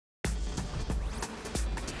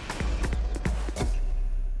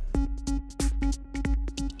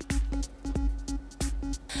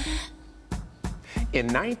In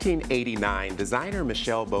 1989, designer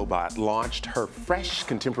Michele Bohbot launched her fresh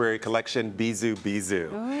contemporary collection, Bisou Bisou.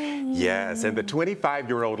 Yes, and the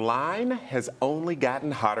 25-year-old line has only gotten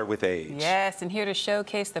hotter with age. Yes, and here to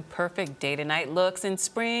showcase the perfect day-to-night looks in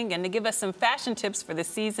spring and to give us some fashion tips for the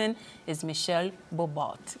season is Michele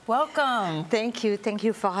Bohbot. Welcome. Thank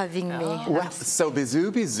you for having me. Well, so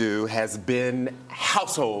Bisou Bisou has been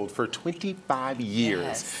household for 25 years.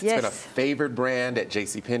 Yes. It's been a favorite brand at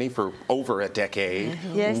JCPenney for over a decade.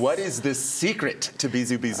 Yes. What is the secret to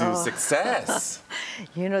Bisou Bisou's success?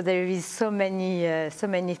 You know, there is so many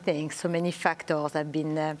things, so many factors. I've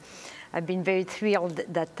been very thrilled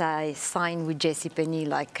that I signed with JCPenney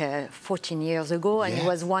like 14 years ago, and it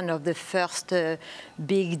was one of the first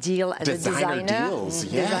big deal as a designer. Deals,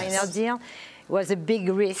 yes. Designer deal. It was a big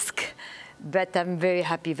risk, but I'm very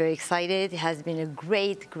happy, very excited. It has been a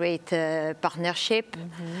great partnership.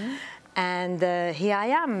 And here I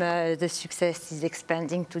am. The success is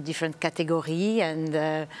expanding to different categories,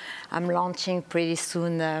 and I'm launching pretty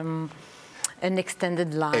soon an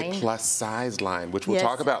extended line. A plus-size line, which we'll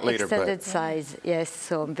talk about later. Extended size, yes.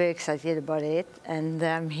 So I'm very excited about it, and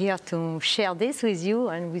I'm here to share this with you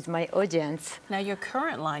and with my audience. Now, your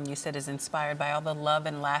current line, you said, is inspired by all the love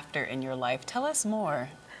and laughter in your life. Tell us more.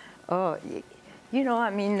 Oh, you know,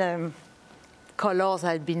 I mean, colors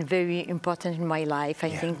have been very important in my life. I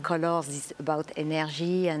think colors is about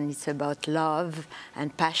energy, and it's about love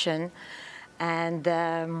and passion. And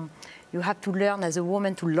you have to learn as a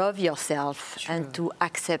woman to love yourself and to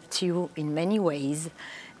accept you in many ways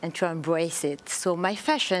and to embrace it. So my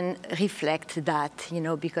fashion reflects that, you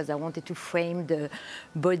know, because I wanted to frame the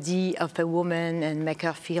body of a woman and make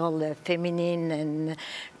her feel feminine and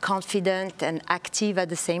confident and active at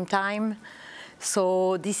the same time.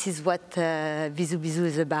 So this is what Bisou Bisou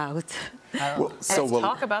is about. Let's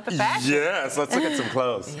talk about the fashion. Yes, let's look at some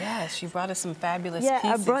clothes. Yes, you brought us some fabulous pieces.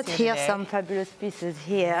 Yeah, I brought here today. some fabulous pieces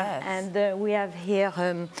here. Yes. And we have here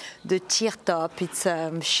the tier top. It's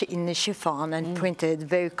in the chiffon and printed,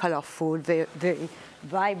 very colorful, very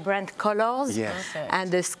vibrant colors. Yes. Perfect. And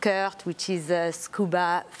the skirt, which is a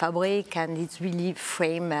scuba fabric, and it's really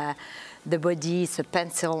frame the body. It's a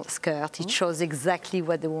pencil skirt. It shows exactly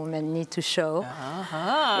what the woman needs to show,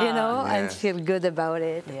 you know, and feel good about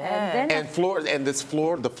it. Yeah. And then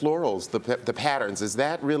The florals, the patterns, is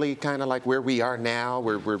that really kind of like where we are now?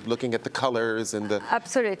 We're looking at the colors and the...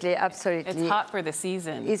 Absolutely. It's hot for the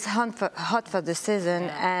season. It's hot for the season,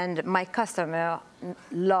 and my customer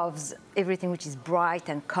loves everything which is bright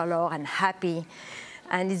and color and happy,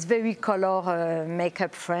 and it's very color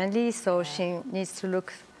makeup friendly, so she needs to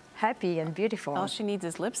look happy and beautiful. All she needs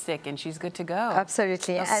is lipstick, and she's good to go.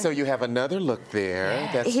 Absolutely. So you have another look there.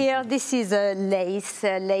 Yes. That's... Here, this is a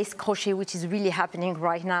lace crochet, which is really happening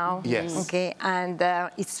right now. Yes. Okay, and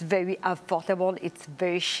it's very affordable. It's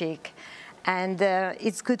very chic, and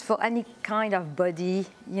it's good for any kind of body.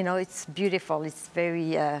 You know, it's beautiful. It's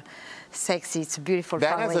very sexy. It's a beautiful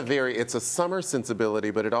fabric. It's a summer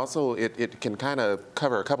sensibility, but it also, it can kind of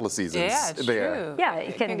cover a couple of seasons. Yeah, it's true. Yeah,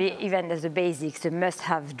 it can be even as a basics, a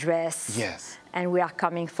must-have dress. Yes. And we are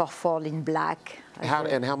coming for fall in black.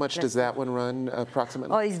 How much does that one run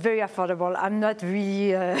approximately? Oh, it's very affordable. I'm not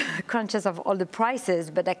really conscious of all the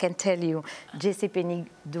prices, but I can tell you, JCPenney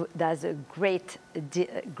does a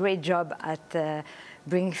great job at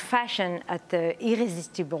bringing fashion at an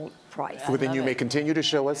irresistible price. Well, then you may continue to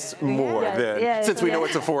show us more since we know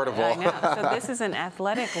it's affordable. I know. So this is an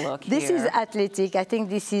athletic look This here. is athletic. I think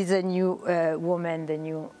this is a new woman. The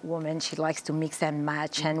new woman, she likes to mix and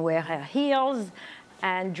match and wear her heels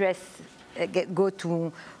and dress, go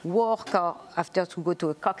to work or after to go to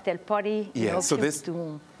a cocktail party. Yeah, so this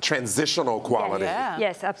transitional quality.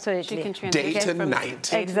 Yes, absolutely. She can transition Day to from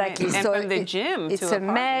night. Exactly. And so from the gym it's to a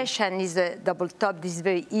mesh and it's a double top. This is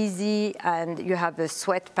very easy, and you have a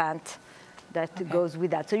sweat pant that goes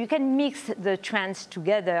with that. So you can mix the trends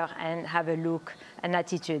together and have a look, an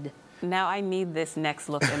attitude. Now I need this next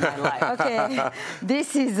look in my life. Okay,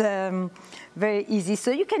 this is very easy. So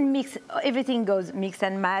you can mix, everything goes mix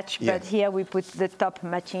and match, but here we put the top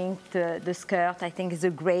matching the skirt. I think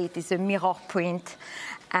it's a mirror print.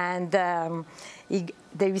 And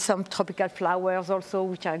there is some tropical flowers also,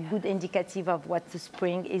 which are good indicative of what the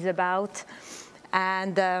spring is about.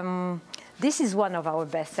 And this is one of our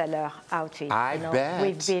bestseller outfits. I bet.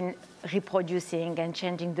 We've been reproducing and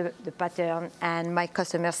changing the pattern, and my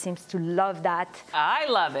customer seems to love that. I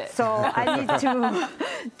love it. So I need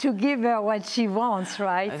to give her what she wants,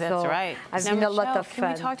 right? That's right. It's now, been a Michele, lot of fun.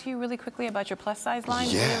 can we talk to you really quickly about your plus size line?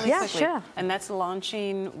 Yeah. Really Yeah, quickly? sure. And that's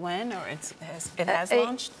launching when, or it has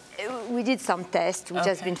launched? We did some tests, which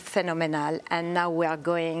has been phenomenal, and now we are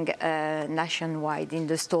going nationwide in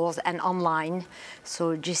the stores and online,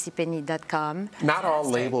 so jcpenney.com. Not all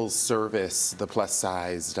labels service the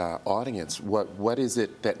plus-sized audience. What is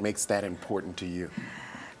it that makes that important to you?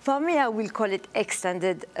 For me, I will call it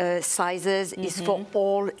extended sizes. It's for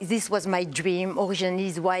all. This was my dream. Originally,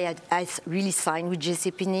 is why I really signed with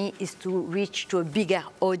JCPenney, is to reach to a bigger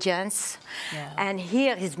audience. Yeah. And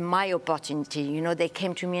here is my opportunity. You know, they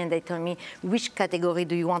came to me and they told me, which category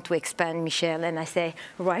do you want to expand, Michele? And I say,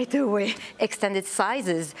 right away, extended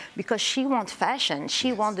sizes, because she wants fashion.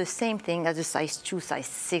 She wants the same thing as a size 2, size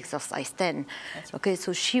 6, or size 10. Okay,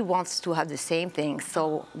 so she wants to have the same thing,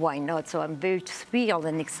 so why not? So I'm very thrilled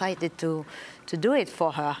and excited to do it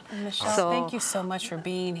for her. Michele, thank you so much for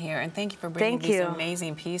being here, and thank you for bringing these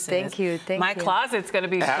amazing pieces. Thank you. My closet's going to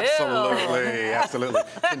be filled. Absolutely, absolutely.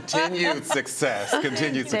 Continued success.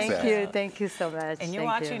 Continued success. Thank you so much. And you're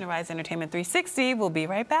watching Arise Entertainment 360. We'll be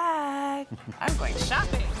right back. I'm going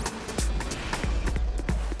shopping.